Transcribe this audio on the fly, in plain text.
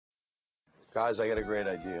Guys, I got a great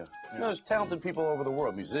idea. You know, there's talented people all over the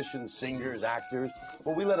world, musicians, singers, actors.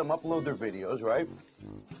 Well, we let them upload their videos, right?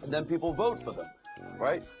 And then people vote for them,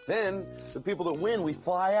 right? Then the people that win, we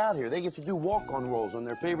fly out here. They get to do walk-on roles on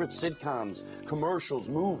their favorite sitcoms, commercials,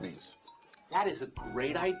 movies. That is a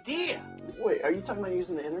great idea. Wait, are you talking about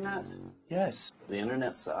using the internet? Yes. The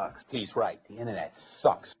internet sucks. He's right. The internet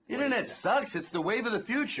sucks. The internet sucks. It's the wave of the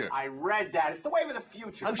future. I read that. It's the wave of the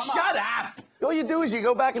future. Oh, shut up! All you do is you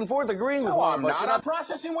go back and forth agreeing with No, one I'm another. not. I'm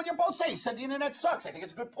processing what you're both saying. You said the internet sucks. I think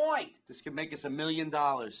it's a good point. This could make us $1 million.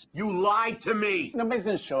 You lied to me. Nobody's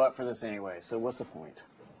gonna show up for this anyway, so what's the point?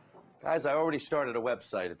 Guys, I already started a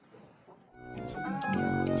website.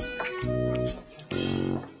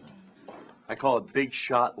 I call it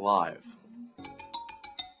BigShotLive.